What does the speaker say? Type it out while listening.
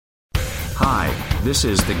Hi, this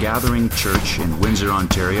is The Gathering Church in Windsor,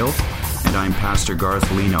 Ontario, and I'm Pastor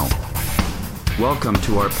Garth Leno. Welcome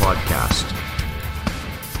to our podcast.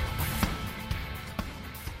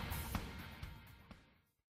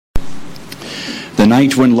 The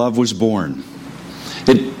night when love was born.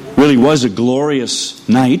 It really was a glorious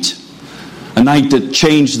night, a night that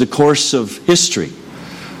changed the course of history.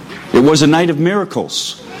 It was a night of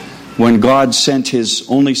miracles when God sent His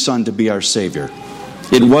only Son to be our Savior.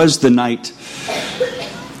 It was the night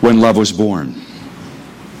when love was born.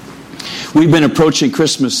 We've been approaching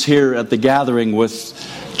Christmas here at the Gathering with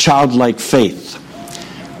childlike faith.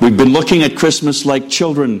 We've been looking at Christmas like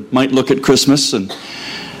children might look at Christmas, and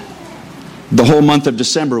the whole month of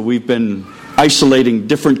December we've been isolating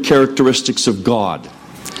different characteristics of God.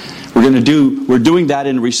 We're doing that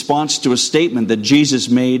in response to a statement that Jesus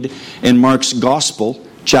made in Mark's Gospel,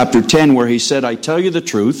 chapter 10, where He said, "I tell you the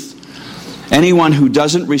truth, anyone who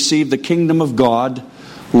doesn't receive the kingdom of God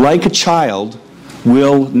like a child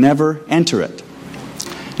will never enter it."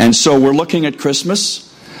 And so we're looking at Christmas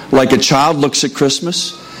like a child looks at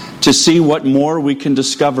Christmas to see what more we can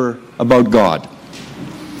discover about God.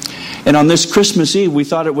 And on this Christmas Eve, we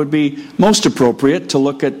thought it would be most appropriate to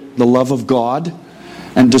look at the love of God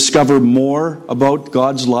and discover more about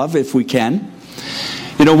God's love if we can.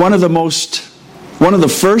 You know, one of the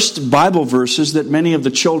first Bible verses that many of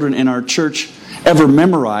the children in our church ever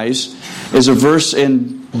memorize is a verse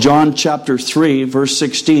in John chapter 3, verse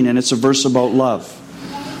 16, and it's a verse about love.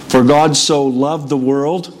 "For God so loved the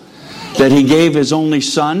world that He gave His only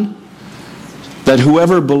Son, that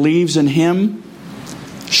whoever believes in Him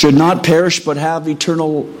should not perish but have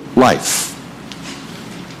eternal life."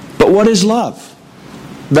 But what is love?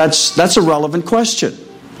 That's a relevant question.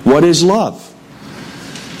 What is love?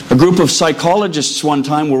 A group of psychologists one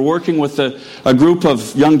time were working with a group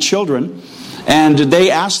of young children, and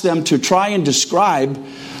they asked them to try and describe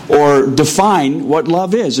or define what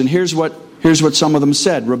love is. And here's what some of them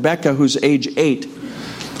said. Rebecca, who's age 8,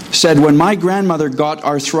 said, "When my grandmother got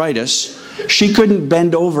arthritis, she couldn't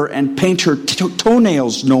bend over and paint her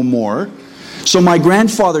toenails no more, so my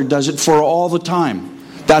grandfather does it for her all the time.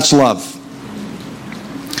 That's love."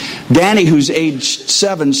 Danny, who's age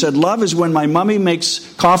 7, said, "Love is when my mommy makes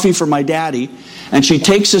coffee for my daddy, and she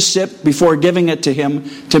takes a sip before giving it to him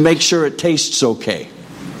to make sure it tastes okay."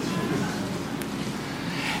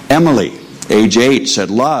 Emily, age 8, said,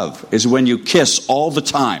 "Love is when you kiss all the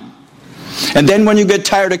time. And then when you get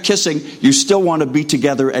tired of kissing, you still want to be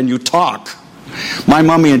together and you talk. My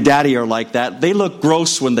mommy and daddy are like that. They look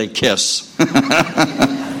gross when they kiss."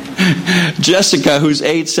 Jessica, who's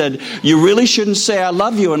 8, said, "You really shouldn't say I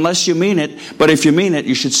love you unless you mean it, but if you mean it,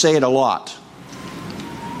 you should say it a lot."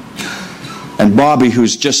 And Bobby,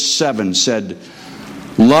 who's just 7, said,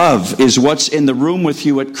 "Love is what's in the room with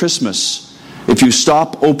you at Christmas if you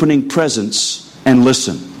stop opening presents and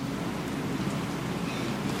listen."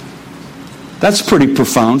 That's pretty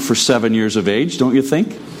profound for 7 years of age, don't you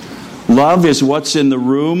think? Love is what's in the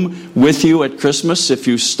room with you at Christmas if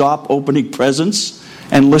you stop opening presents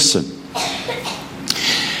and listen.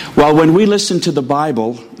 Well, when we listen to the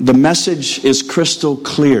Bible, the message is crystal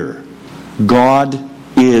clear. God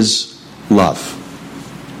is love.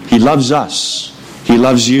 He loves us. He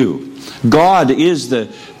loves you. God is the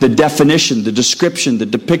definition, the description, the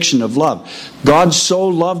depiction of love. God so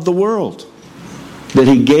loved the world that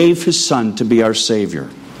He gave His Son to be our Savior.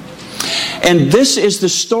 And this is the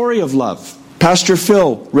story of love. Pastor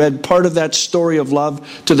Phil read part of that story of love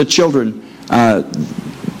to the children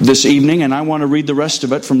this evening, and I want to read the rest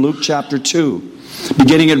of it from Luke chapter 2,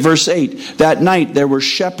 beginning at verse 8. "That night there were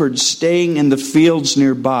shepherds staying in the fields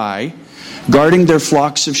nearby, guarding their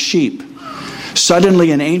flocks of sheep.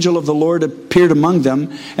 Suddenly an angel of the Lord appeared among them,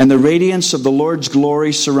 and the radiance of the Lord's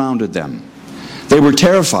glory surrounded them. They were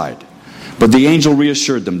terrified, but the angel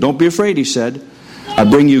reassured them. 'Don't be afraid,' he said. 'I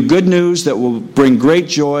bring you good news that will bring great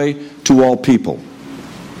joy to all people.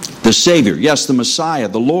 The Saviour, yes, the Messiah,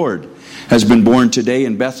 the Lord, has been born today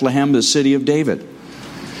in Bethlehem, the city of David.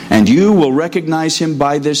 And you will recognize Him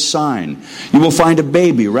by this sign. You will find a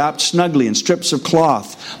baby wrapped snugly in strips of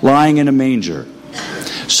cloth, lying in a manger.'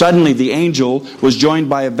 Suddenly the angel was joined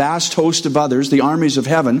by a vast host of others, the armies of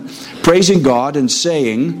heaven, praising God and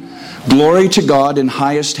saying, 'Glory to God in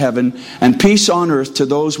highest heaven, and peace on earth to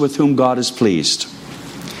those with whom God is pleased.'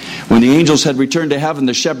 When the angels had returned to heaven,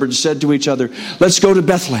 the shepherds said to each other, 'Let's go to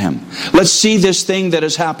Bethlehem. Let's see this thing that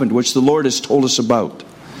has happened, which the Lord has told us about.'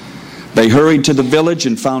 They hurried to the village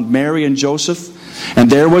and found Mary and Joseph, and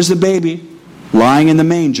there was the baby lying in the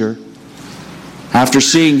manger. After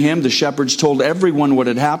seeing Him, the shepherds told everyone what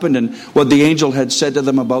had happened and what the angel had said to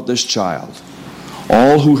them about this child.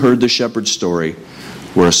 All who heard the shepherd's story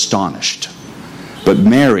were astonished. But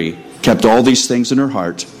Mary kept all these things in her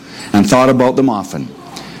heart and thought about them often.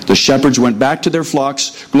 The shepherds went back to their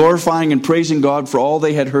flocks, glorifying and praising God for all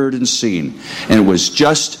they had heard and seen. And it was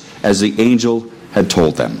just as the angel had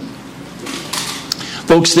told them.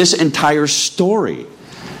 Folks, this entire story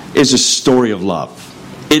is a story of love.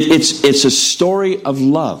 It's a story of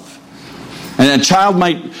love. And a child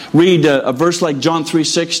might read a verse like John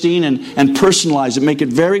 3:16 and personalize it, make it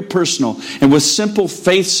very personal. And with simple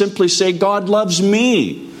faith, simply say, God loves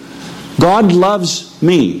me. God loves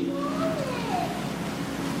me.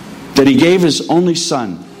 That He gave His only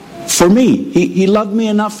Son for me. He loved me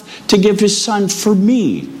enough to give His Son for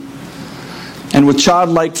me. And with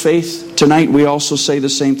childlike faith, tonight we also say the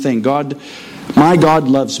same thing. My God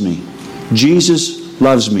loves me. Jesus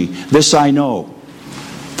loves me. This I know,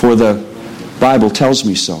 for the Bible tells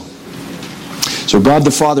me so. So God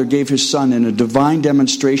the Father gave His Son in a divine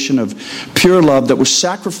demonstration of pure love that was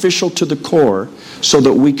sacrificial to the core so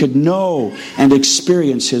that we could know and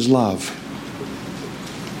experience His love.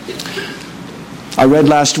 I read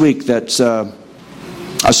last week that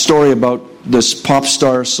a story about this pop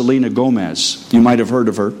star Selena Gomez. You might have heard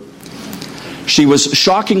of her. She was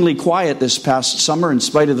shockingly quiet this past summer in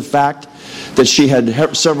spite of the fact that she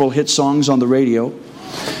had several hit songs on the radio.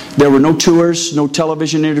 There were no tours, no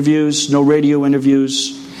television interviews, no radio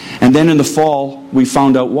interviews. And then in the fall, we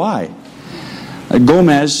found out why.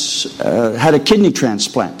 Gomez had a kidney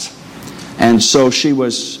transplant. And so she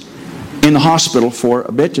was in the hospital for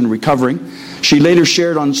a bit and recovering. She later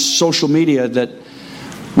shared on social media that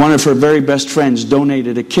one of her very best friends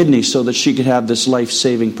donated a kidney so that she could have this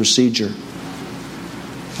life-saving procedure.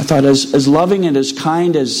 I thought as loving and as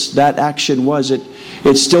kind as that action was,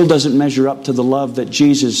 it still doesn't measure up to the love that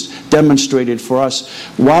Jesus demonstrated for us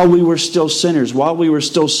while we were still sinners, while we were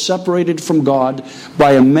still separated from God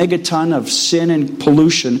by a megaton of sin and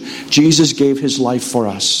pollution. Jesus gave His life for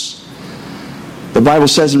us. The Bible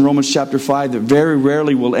says in Romans chapter 5 that very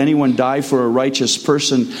rarely will anyone die for a righteous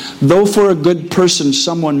person, though for a good person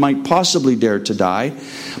someone might possibly dare to die.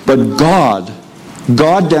 But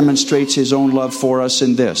God demonstrates His own love for us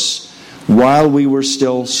in this: while we were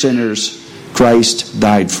still sinners, Christ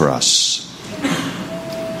died for us.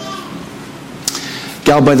 A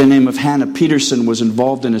gal by the name of Hannah Peterson was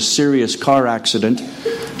involved in a serious car accident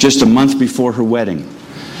just a month before her wedding.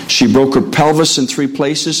 She broke her pelvis in 3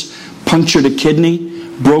 places, punctured a kidney,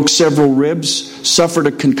 broke several ribs, suffered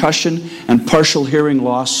a concussion, and partial hearing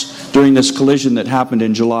loss during this collision that happened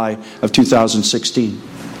in July of 2016.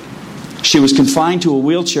 She was confined to a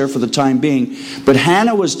wheelchair for the time being, but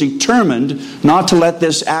Hannah was determined not to let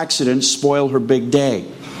this accident spoil her big day.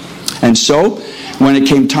 And so, when it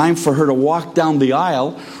came time for her to walk down the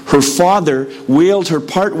aisle, her father wheeled her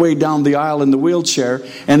partway down the aisle in the wheelchair,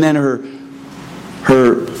 and then her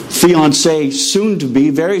fiancé,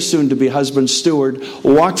 very soon to be husband Stuart,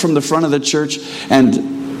 walked from the front of the church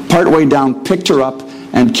and partway down picked her up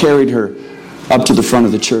and carried her up to the front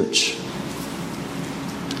of the church.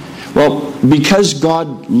 Well, because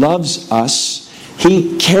God loves us,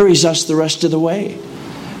 He carries us the rest of the way.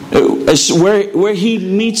 Where He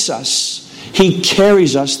meets us, He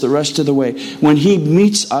carries us the rest of the way. When He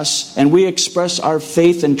meets us and we express our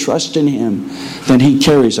faith and trust in Him, then He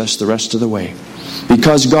carries us the rest of the way.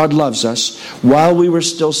 Because God loves us, while we were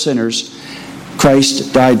still sinners,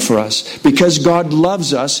 Christ died for us. Because God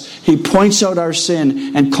loves us, He points out our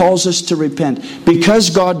sin and calls us to repent. Because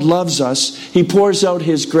God loves us, He pours out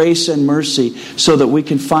His grace and mercy so that we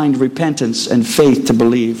can find repentance and faith to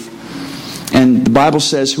believe. And the Bible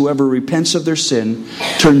says whoever repents of their sin,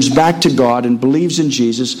 turns back to God and believes in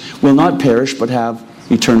Jesus will not perish but have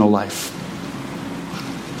eternal life.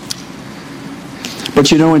 But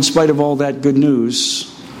you know, in spite of all that good news,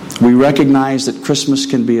 we recognize that Christmas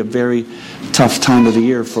can be a very tough time of the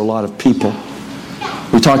year for a lot of people.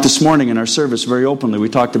 We talked this morning in our service very openly. We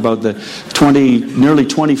talked about the nearly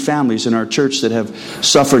 20 families in our church that have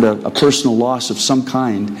suffered a personal loss of some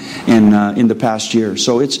kind in the past year.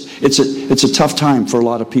 So it's a tough time for a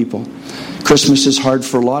lot of people. Christmas is hard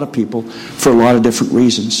for a lot of people for a lot of different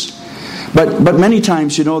reasons. But many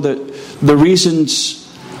times, you know, the reasons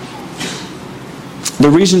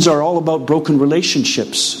are all about broken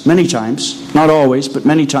relationships. Many times, not always, but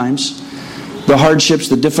many times. The hardships,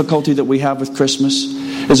 the difficulty that we have with Christmas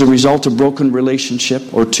is a result of broken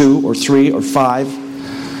relationship, or 2 or 3 or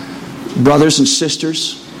 5. Brothers and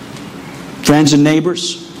sisters, friends and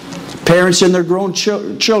neighbors, parents and their grown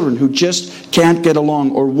children who just can't get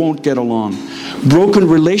along or won't get along. Broken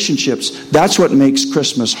relationships, that's what makes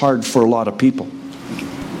Christmas hard for a lot of people.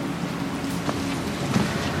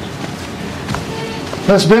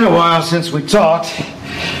 Well, it's been a while since we talked.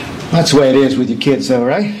 That's the way it is with your kids, though,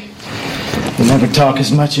 right? They never talk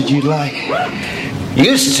as much as you'd like.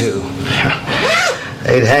 Used to.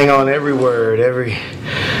 They'd hang on every word, every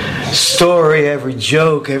story, every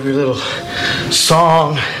joke, every little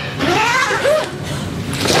song.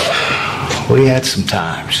 We had some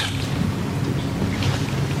times.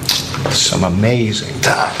 Some amazing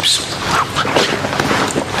times.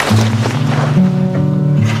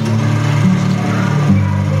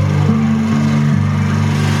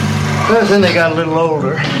 But then they got a little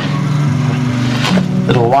older. A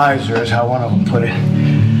little wiser is how one of them put it.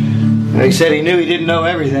 And he said he knew he didn't know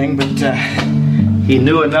everything, but he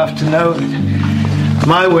knew enough to know that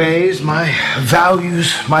my ways, my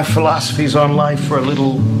values, my philosophies on life were a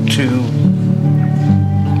little too...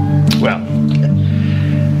 Well,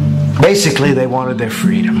 basically they wanted their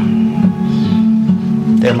freedom.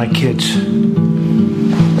 They're my kids.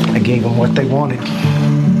 I gave them what they wanted.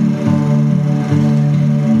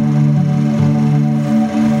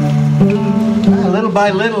 Little by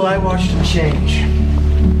little, I watched them change.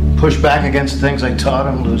 Push back against the things I taught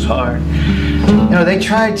them, lose heart. You know, they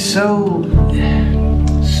tried so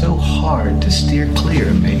hard to steer clear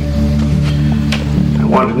of me. I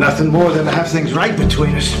wanted nothing more than to have things right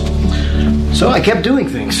between us. So I kept doing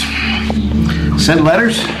things. Sent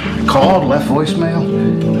letters, called, left voicemail.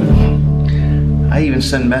 I even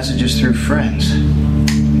sent messages through friends.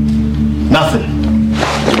 Nothing.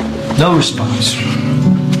 No response.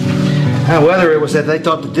 Whether it was that they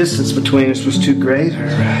thought the distance between us was too great, or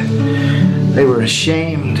they were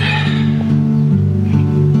ashamed.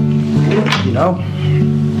 You know,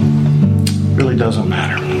 it really doesn't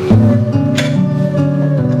matter.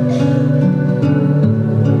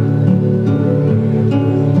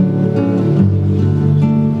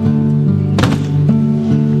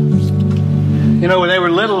 You know, when they were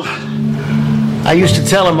little, I used to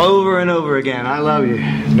tell them over and over again, I love you,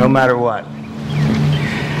 no matter what.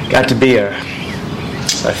 Got to be a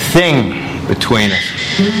thing between us.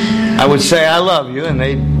 I would say I love you, and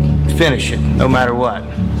they'd finish it, no matter what.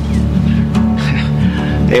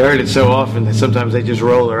 They heard it so often that sometimes they just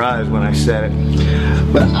roll their eyes when I said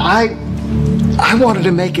it. But I wanted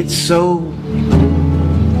to make it so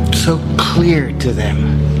clear to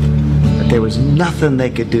them that there was nothing they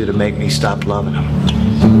could do to make me stop loving them.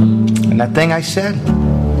 And that thing I said,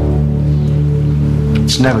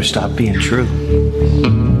 it's never stopped being true.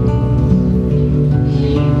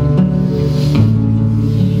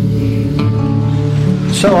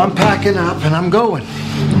 So I'm packing up and I'm going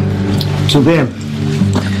to them.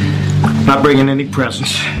 Not bringing any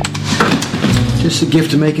presents. Just a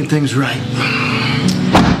gift of making things right.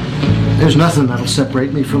 There's nothing that'll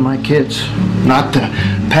separate me from my kids. Not the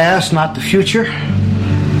past, not the future.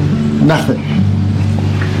 Nothing.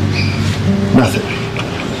 Nothing.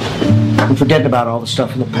 I'm forgetting about all the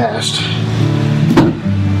stuff in the past.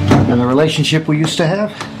 And the relationship we used to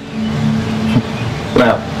have?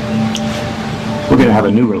 Well, we're going to have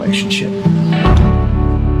a new relationship.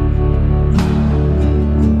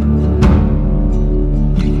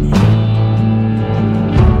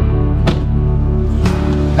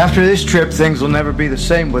 After this trip, things will never be the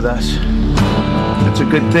same with us. That's a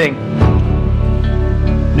good thing.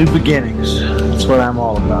 New beginnings. That's what I'm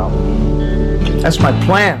all about. That's my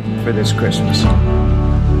plan for this Christmas.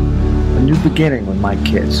 A new beginning with my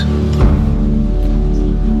kids.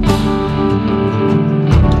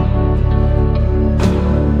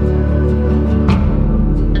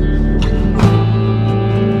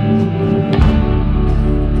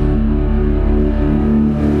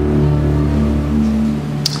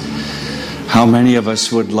 How many of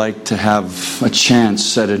us would like to have a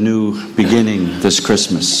chance at a new beginning this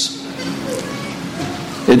Christmas?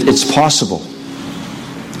 It's possible.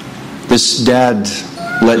 This dad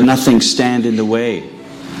let nothing stand in the way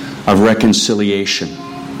of reconciliation.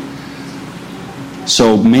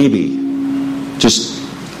 So maybe, just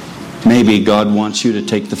maybe, God wants you to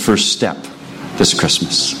take the first step this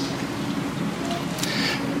Christmas.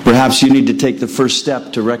 Perhaps you need to take the first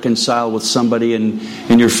step to reconcile with somebody in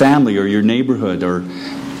your family or your neighborhood or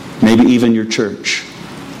maybe even your church.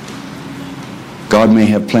 God may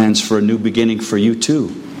have plans for a new beginning for you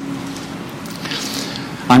too.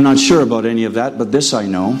 I'm not sure about any of that, but this I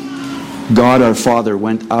know. God our Father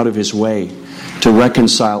went out of His way to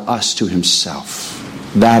reconcile us to Himself.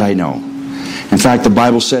 That I know. In fact, the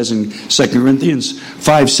Bible says in 2 Corinthians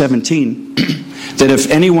 5:17 that if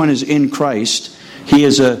anyone is in Christ, he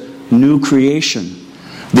is a new creation.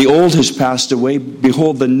 The old has passed away.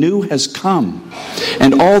 Behold, the new has come.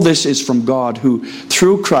 And all this is from God, who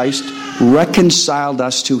through Christ reconciled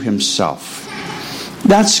us to Himself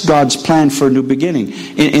That's God's plan for a new beginning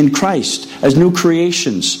in Christ, as new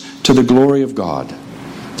creations to the glory of God.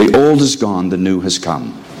 The old is gone, the new has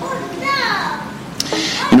come.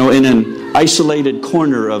 You know, in an isolated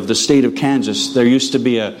corner of the state of Kansas, there used to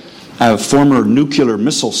be a former nuclear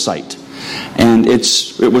missile site. And it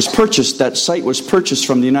was purchased, that site was purchased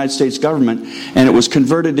from the United States government, and it was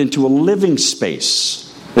converted into a living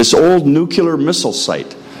space. This old nuclear missile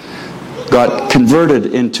site got converted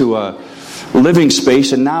into a living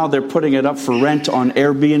space, and now they're putting it up for rent on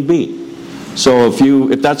Airbnb. So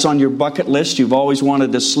if that's on your bucket list, you've always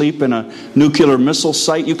wanted to sleep in a nuclear missile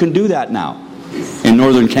site, you can do that now in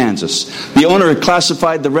northern Kansas. The owner had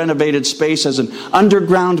classified the renovated space as an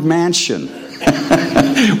underground mansion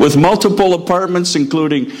with multiple apartments,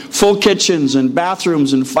 including full kitchens and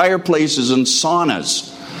bathrooms and fireplaces and saunas.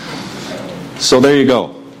 So there you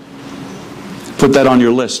go. Put that on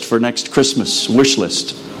your list for next Christmas wish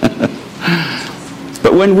list.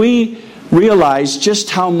 But when we realize just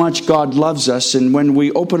how much God loves us, and when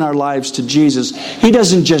we open our lives to Jesus, He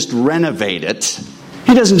doesn't just renovate it.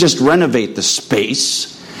 He doesn't just renovate the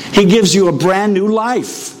space. He gives you a brand new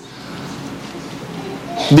life.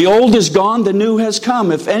 The old is gone, the new has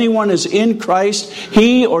come. If anyone is in Christ,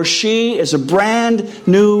 he or she is a brand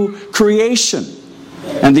new creation.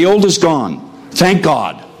 And the old is gone. Thank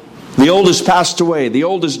God. The old has passed away. The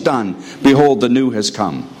old is done. Behold, the new has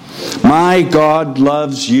come. My God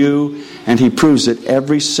loves you, and He proves it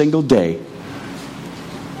every single day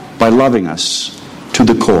by loving us to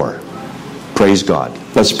the core. Praise God.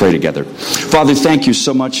 Let's pray together. Father, thank you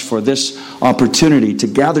so much for this opportunity to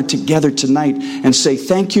gather together tonight and say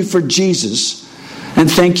thank you for Jesus,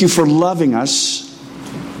 and thank you for loving us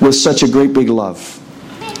with such a great big love.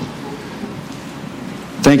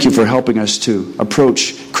 Thank you for helping us to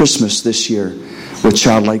approach Christmas this year with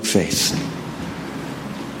childlike faith.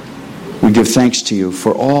 We give thanks to you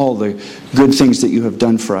for all the good things that you have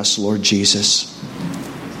done for us, Lord Jesus.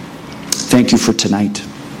 Thank you for tonight.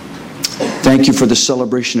 Thank you for the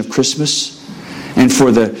celebration of Christmas and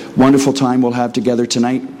for the wonderful time we'll have together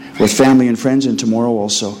tonight with family and friends, and tomorrow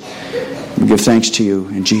also. We give thanks to you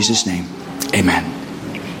in Jesus' name. Amen.